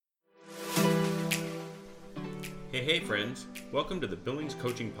Hey, friends. Welcome to the Billings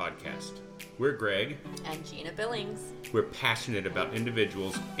Coaching Podcast. We're Greg. And Gina Billings. We're passionate about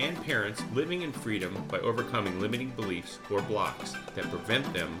individuals and parents living in freedom by overcoming limiting beliefs or blocks that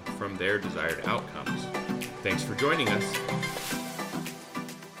prevent them from their desired outcomes. Thanks for joining us.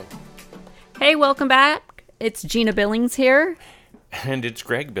 Hey, welcome back. It's Gina Billings here. And it's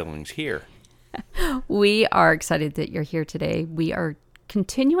Greg Billings here. We are excited that you're here today. We are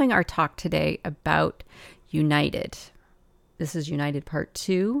continuing our talk today about United. This is United Part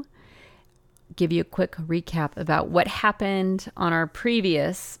 2. Give you a quick recap about what happened on our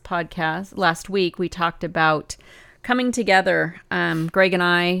previous podcast. Last week, we talked about coming together. Greg and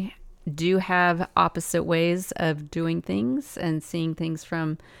I do have opposite ways of doing things and seeing things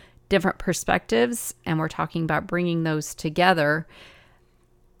from different perspectives, and we're talking about bringing those together.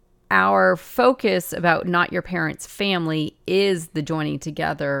 Our focus about Not Your Parents' Family is the joining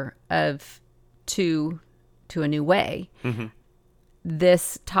together of two to a new way. Mm-hmm.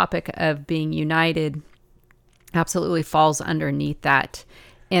 This topic of being united absolutely falls underneath that.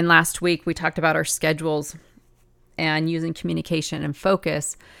 And last week we talked about our schedules and using communication and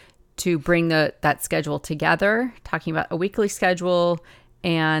focus to bring that schedule together, talking about a weekly schedule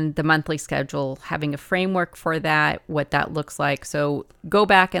and the monthly schedule, having a framework for that, what that looks like. So go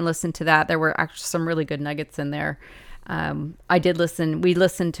back and listen to that. There were actually some really good nuggets in there. We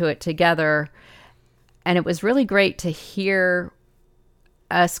listened to it together, and it was really great to hear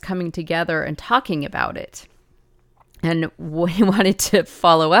us coming together and talking about it. And we wanted to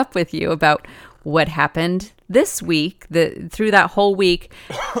follow up with you about what happened this week, through that whole week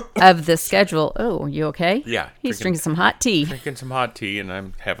of the schedule. Oh, you okay? Yeah. He's drinking some hot tea. Drinking some hot tea, and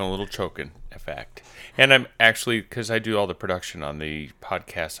I'm having a little choking effect. And I'm actually, because I do all the production on the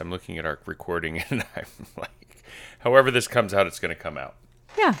podcast, I'm looking at our recording, and I'm like, however this comes out, it's going to come out.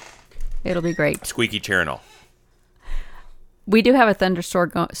 Yeah. It'll be great. Squeaky chair and all. We do have a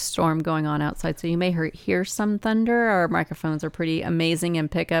thunderstorm going on outside, so you may hear some thunder. Our microphones are pretty amazing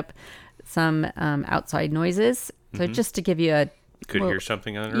and pick up some outside noises. So just to give you Could hear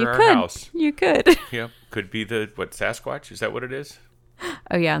something under our house. You could. Yep. Could be Sasquatch? Is that what it is?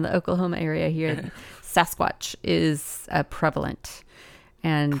 Oh, yeah. In the Oklahoma area here, Sasquatch is prevalent.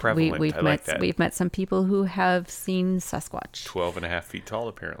 And we've met some people who have seen Sasquatch. 12 and a half feet tall,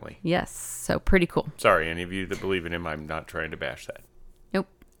 apparently. Yes. So pretty cool. Sorry, any of you that believe in him, I'm not trying to bash that. Nope.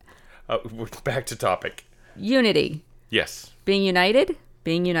 We're back to topic. Unity. Yes. Being united.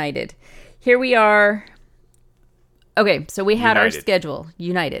 Here we are. Okay, so we had our schedule,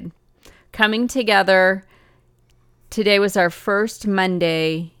 United. Coming together. Today was our first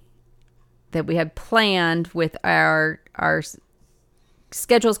Monday that we had planned with our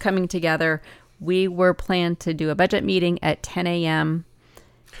schedules coming together. We were planned to do a budget meeting at 10 a.m.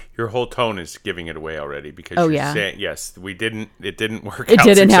 Your whole tone is giving it away already because saying, yes, it didn't work out.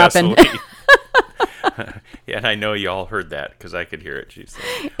 It didn't happen. Yeah, and I know you all heard that because I could hear it. She's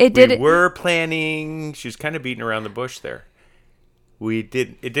like, we were planning. She's kind of beating around the bush there. It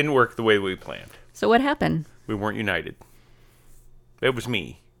didn't work the way we planned. So what happened? We weren't united. It was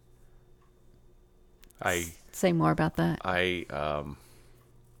me. Say more about that. I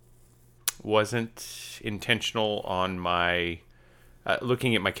wasn't intentional on my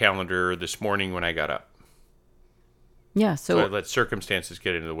looking at my calendar this morning when I got up. Yeah, so I let circumstances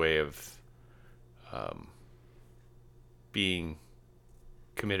get in the way of being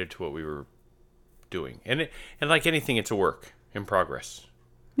committed to what we were doing. And like anything, it's a work in progress.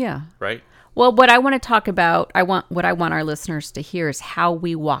 Yeah. Right? Well, what I want to talk about, what I want our listeners to hear is how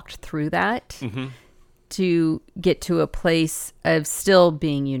we walked through that to get to a place of still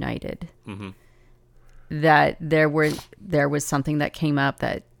being united. Mm-hmm. That there was something that came up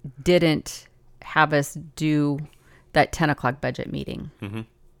that didn't have us do that 10 o'clock budget meeting. Mm-hmm.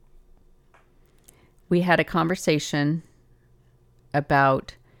 We had a conversation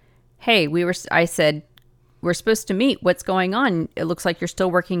about, hey, I said, we're supposed to meet. What's going on? It looks like you're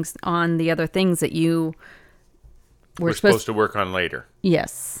still working on the other things that you we're supposed to work on later.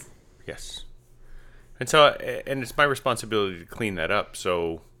 Yes. Yes. And so, and it's my responsibility to clean that up.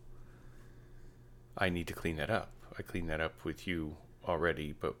 So I need to clean that up. I cleaned that up with you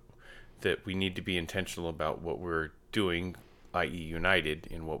already, but that we need to be intentional about what we're doing, i.e. united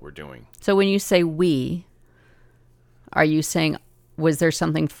in what we're doing. So when you say we, are you saying, was there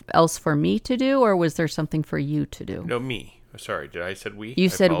something else for me to do, or was there something for you to do? No, me. Sorry, did I said we? You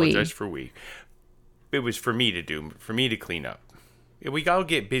said we. I apologize for we. It was for me to do, for me to clean up. We all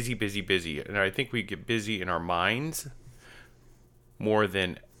get busy, and I think we get busy in our minds more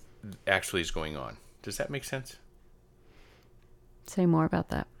than actually is going on. Does that make sense? Say more about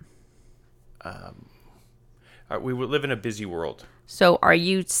that. We live in a busy world. So are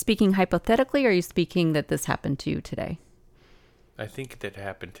you speaking hypothetically, or are you speaking that this happened to you today? I think that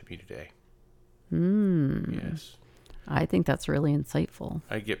happened to me today. Yes. I think that's really insightful.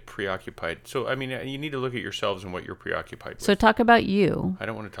 I get preoccupied. So, I mean, you need to look at yourselves and what you're preoccupied with. So talk about you. I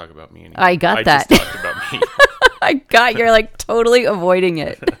don't want to talk about me anymore. I got that. I just talked about me. I got you're like totally avoiding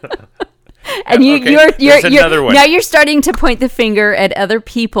it. And There's another one. now you're starting to point the finger at other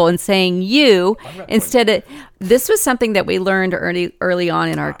people and saying you instead of this was something that we learned early on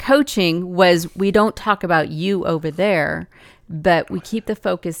in our coaching was we don't talk about you over there, but we keep the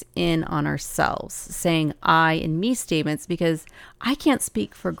focus in on ourselves, saying I and me statements because I can't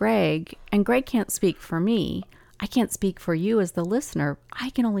speak for Greg and Greg can't speak for me. I can't speak for you as the listener.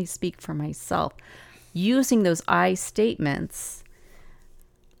 I can only speak for myself. Using those I statements,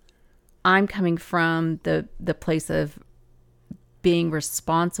 I'm coming from the place of being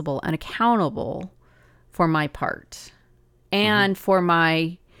responsible and accountable for my part and for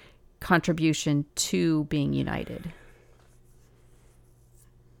my contribution to being united.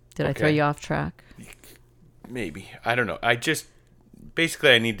 Did I throw you off track? Maybe. I don't know.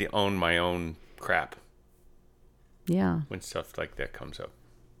 Basically I need to own my own crap. Yeah. When stuff like that comes up.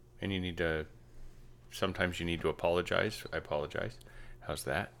 And sometimes you need to apologize. I apologize. How's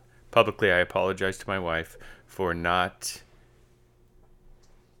that? Publicly, I apologize to my wife for not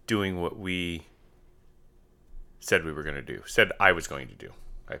doing what we said we were going to do. Said I was going to do.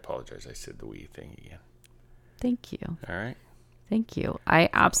 I apologize. I said the we thing again. Thank you. All right. Thank you. I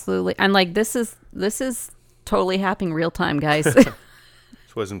absolutely. And like this is totally happening real time, guys.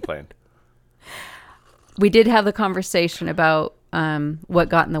 This wasn't planned. We did have the conversation about what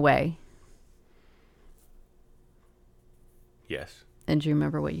got in the way. Yes. And do you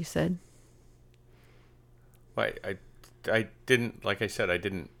remember what you said? Well, I didn't, like I said, I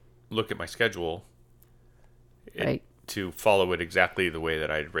didn't look at my schedule Right. to follow it exactly the way that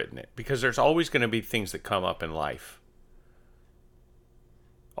I'd written it. Because there's always going to be things that come up in life.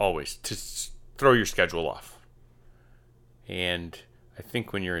 Always. To throw your schedule off. And I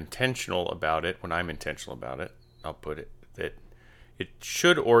think when you're intentional about it, when I'm intentional about it, I'll put it, that it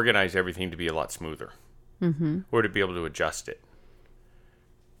should organize everything to be a lot smoother. Or to be able to adjust it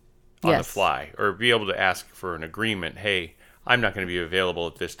on the fly, or be able to ask for an agreement. Hey, I'm not going to be available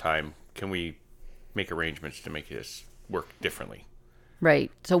at this time. Can we make arrangements to make this work differently?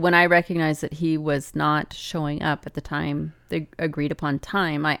 Right. So when I recognized that he was not showing up at the time, the agreed upon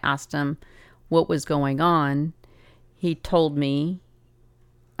time, I asked him what was going on. He told me.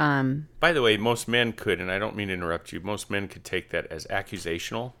 By the way, most men could, and I don't mean to interrupt you, most men could take that as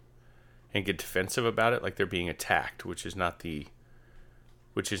accusational and get defensive about it, like they're being attacked, which is not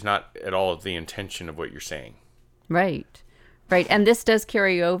at all the intention of what you're saying. Right. Right. And this does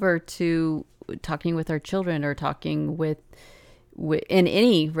carry over to talking with our children or talking with in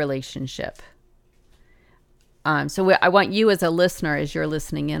any relationship. So I want you as a listener, as you're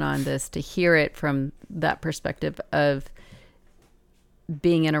listening in on this, to hear it from that perspective of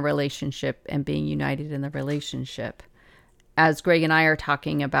being in a relationship and being united in the relationship. As Greg and I are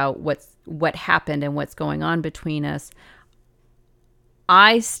talking about what happened and what's going on between us,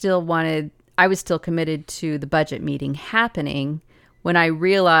 I was still committed to the budget meeting happening. When I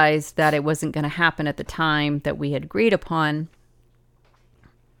realized that it wasn't going to happen at the time that we had agreed upon,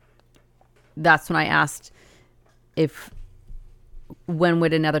 that's when I asked when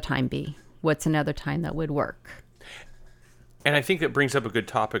would another time be? What's another time that would work? And I think that brings up a good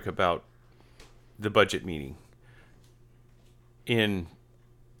topic about the budget meeting.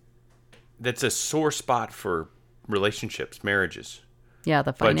 That's a sore spot for relationships, marriages. Yeah,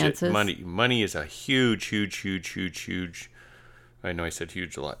 the finances. Budget, money is a huge, I know I said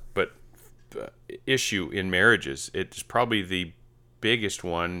huge a lot, but issue in marriages. It's probably the biggest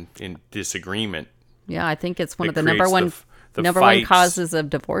one in disagreement. Yeah, I think it's one of the number one causes of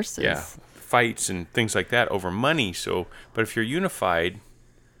divorces. Yeah, fights and things like that over money. So, but if you're unified,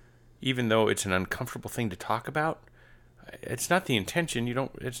 even though it's an uncomfortable thing to talk about, it's not the intention.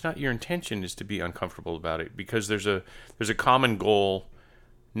 It's not your intention is to be uncomfortable about it, because there's a common goal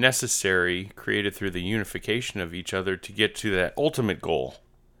necessary created through the unification of each other to get to that ultimate goal.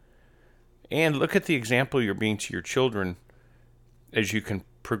 And look at the example you're being to your children as you can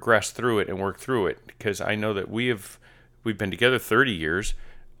progress through it and work through it. Because I know that we've been together 30 years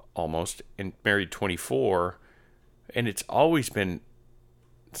almost and married 24, and it's always been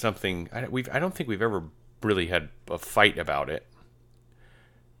something. I don't think we've ever really had a fight about it,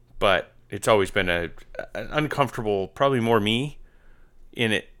 but it's always been an uncomfortable, probably more me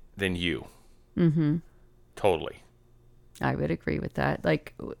in it than you. Mm-hmm. Totally. I would agree with that.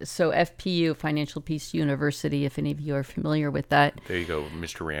 Like, so FPU, Financial Peace University, if any of you are familiar with that. There you go,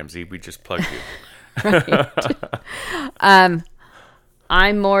 Mr. Ramsey. We just plugged you. Right.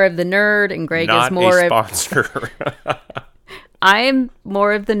 I'm more of the nerd, and Greg Not is more a sponsor. I'm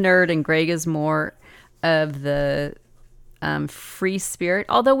more of the nerd, and Greg is more of the free spirit.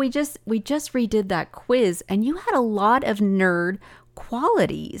 Although we just redid that quiz, and you had a lot of nerd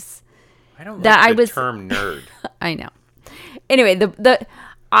qualities. I don't like the term nerd. I know. Anyway, the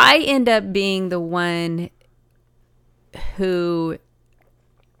I end up being the one who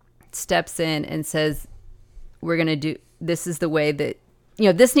steps in and says, we're going to do, this is the way that,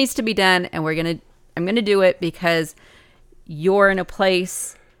 this needs to be done. And I'm going to do it because you're in a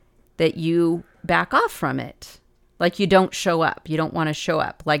place that you back off from it. Like you don't show up. You don't want to show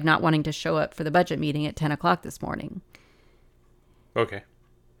up. Like not wanting to show up for the budget meeting at 10 o'clock this morning. Okay.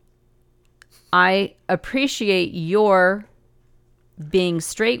 I appreciate your being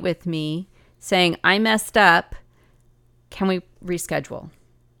straight with me, saying, I messed up. Can we reschedule?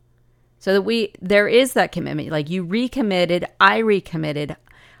 So that there is that commitment. Like you recommitted, I recommitted.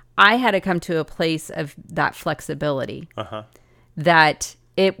 I had to come to a place of that flexibility. That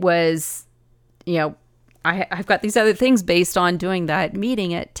it was, I've got these other things based on doing that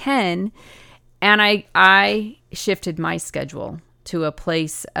meeting at 10. And I shifted my schedule to a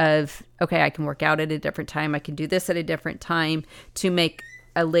place of, okay, I can work out at a different time. I can do this at a different time to make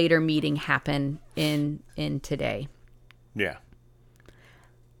a later meeting happen in today. Yeah.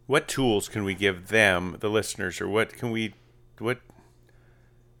 What tools can we give them, the listeners, or what can we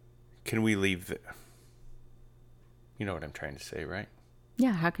leave? You know what I'm trying to say, right?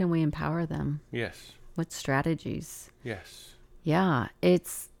 Yeah. How can we empower them? Yes. What strategies? Yes. Yeah.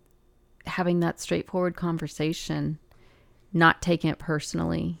 It's having that straightforward conversation, not taking it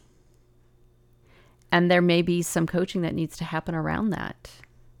personally. And there may be some coaching that needs to happen around that.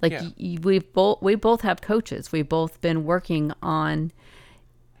 Like we both have coaches. We've both been working on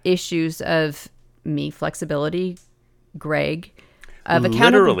issues of flexibility, Greg, of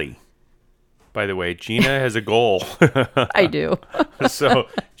accountability. Literally. By the way, Gina has a goal. I do. So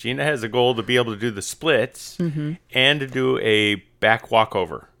Gina has a goal to be able to do the splits and to do a back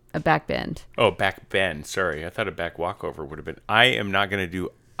walkover. A back bend. Oh, back bend. Sorry. I thought a back walkover would have been. I am not going to do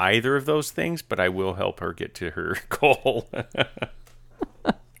either of those things, but I will help her get to her goal.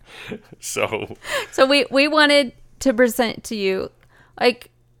 So we wanted to present to you, like,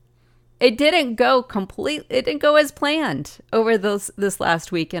 it didn't go as planned over this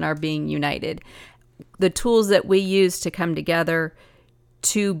last week in our Being United. The tools that we use to come together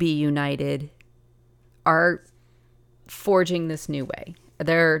to be united are forging this new way.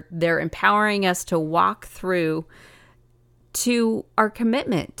 They're empowering us to walk through to our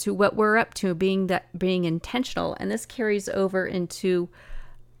commitment to what we're up to, being intentional. And this carries over into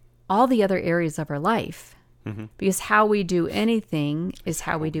all the other areas of our life. Because how we do anything is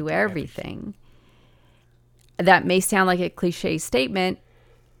how we do everything. That may sound like a cliche statement.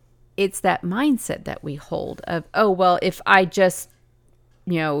 It's that mindset that we hold of, oh, well, if I just,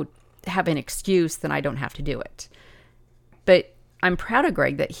 have an excuse, then I don't have to do it. But I'm proud of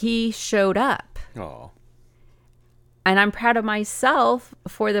Greg that he showed up. Oh. And I'm proud of myself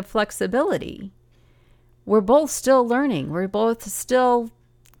for the flexibility. We're both still learning. We're both still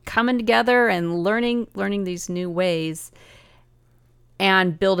coming together and learning these new ways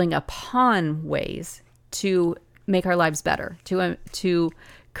and building upon ways to make our lives better, to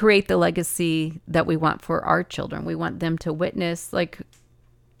create the legacy that we want for our children. We want them to witness, like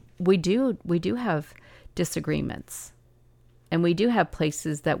we do have disagreements and we do have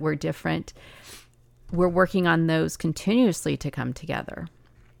places that we're different. We're working on those continuously to come together.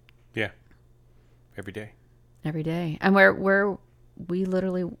 Yeah. Every day. And we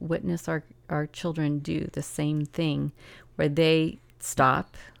literally witness our children do the same thing where they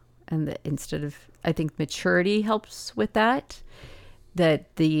stop and instead of, I think maturity helps with that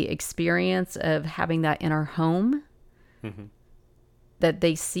the experience of having that in our home, that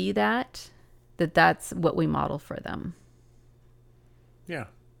they see that's what we model for them. Yeah.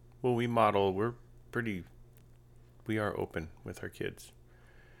 Well, we are open with our kids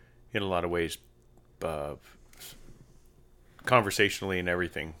in a lot of ways, conversationally and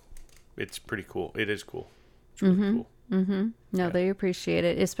everything. It's pretty cool. It is cool. It's really cool. No, they appreciate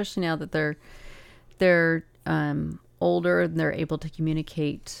it, especially now that they're older and they're able to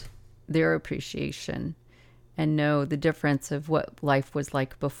communicate their appreciation and know the difference of what life was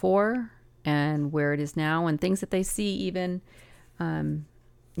like before and where it is now, and things that they see even,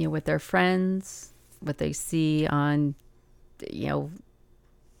 with their friends, what they see on,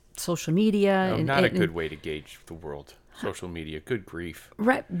 social media. Not a good way to gauge the world. social media. Good grief.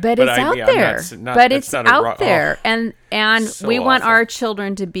 Right, but it's out there. But it's out there, and so we want awful. our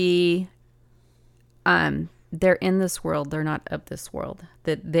children to be. They're in this world. They're not of this world.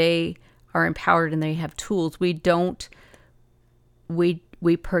 That they are empowered and they have tools. We don't. We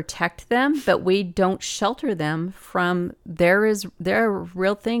protect them, but we don't shelter them from. There are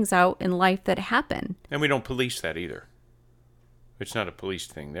real things out in life that happen, and we don't police that either. It's not a police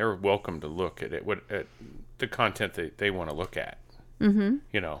thing. They're welcome to look at it. At the content that they want to look at. Mm-hmm.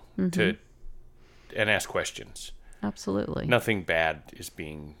 And ask questions. Absolutely. Nothing bad is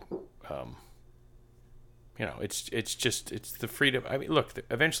being, it's the freedom. I mean, look,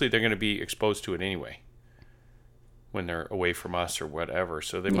 eventually they're going to be exposed to it anyway when they're away from us or whatever.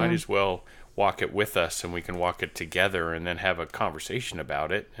 So they might as well walk it with us, and we can walk it together and then have a conversation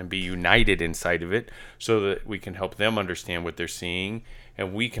about it and be united inside of it so that we can help them understand what they're seeing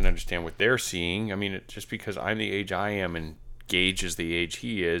and we can understand what they're seeing. I mean, just because I'm the age I am and Gage is the age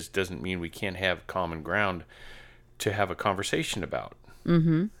he is doesn't mean we can't have common ground to have a conversation about.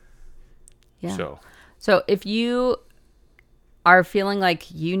 Mm-hmm. Yeah. So if you are feeling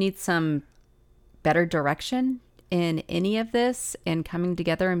like you need some better direction in any of this and coming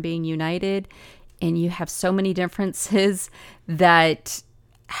together and being united, and you have so many differences that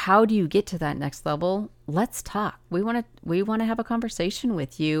how do you get to that next level? Let's talk. We want to have a conversation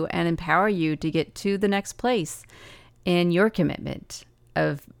with you and empower you to get to the next place in your commitment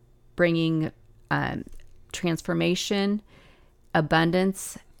of bringing transformation,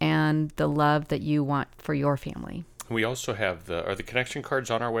 abundance, and the love that you want for your family. We also have are the connection cards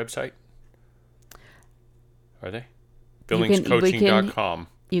on our website? Are they? BillingsCoaching.com.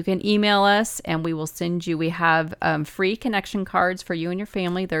 You can email us and we will send you. We have free connection cards for you and your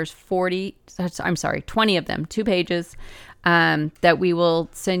family. There's 20 of them, 2 pages, that we will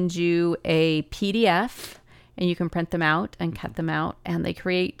send you a PDF, and you can print them out and cut them out, and they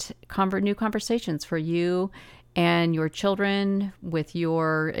create new conversations for you and your children, with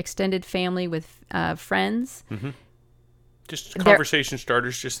your extended family, with friends. Mm-hmm. Just conversation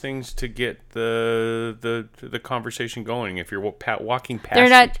starters, just things to get the conversation going. If you're walking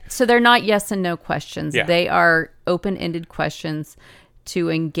past, they're not yes and no questions. Yeah. They are open-ended questions to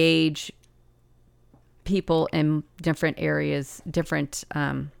engage people in different areas, different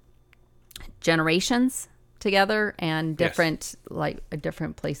generations together, and different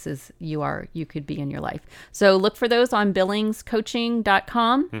different places you could be in your life. So look for those on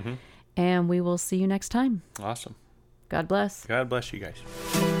BillingsCoaching.com, mm-hmm. and we will see you next time. Awesome. God bless. God bless you guys.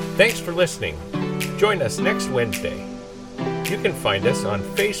 Thanks for listening. Join us next Wednesday. You can find us on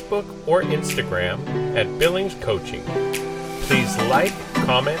Facebook or Instagram at Billings Coaching. Please like,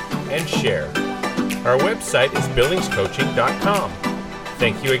 comment, and share. Our website is BillingsCoaching.com.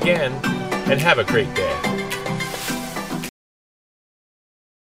 Thank you again, and have a great day.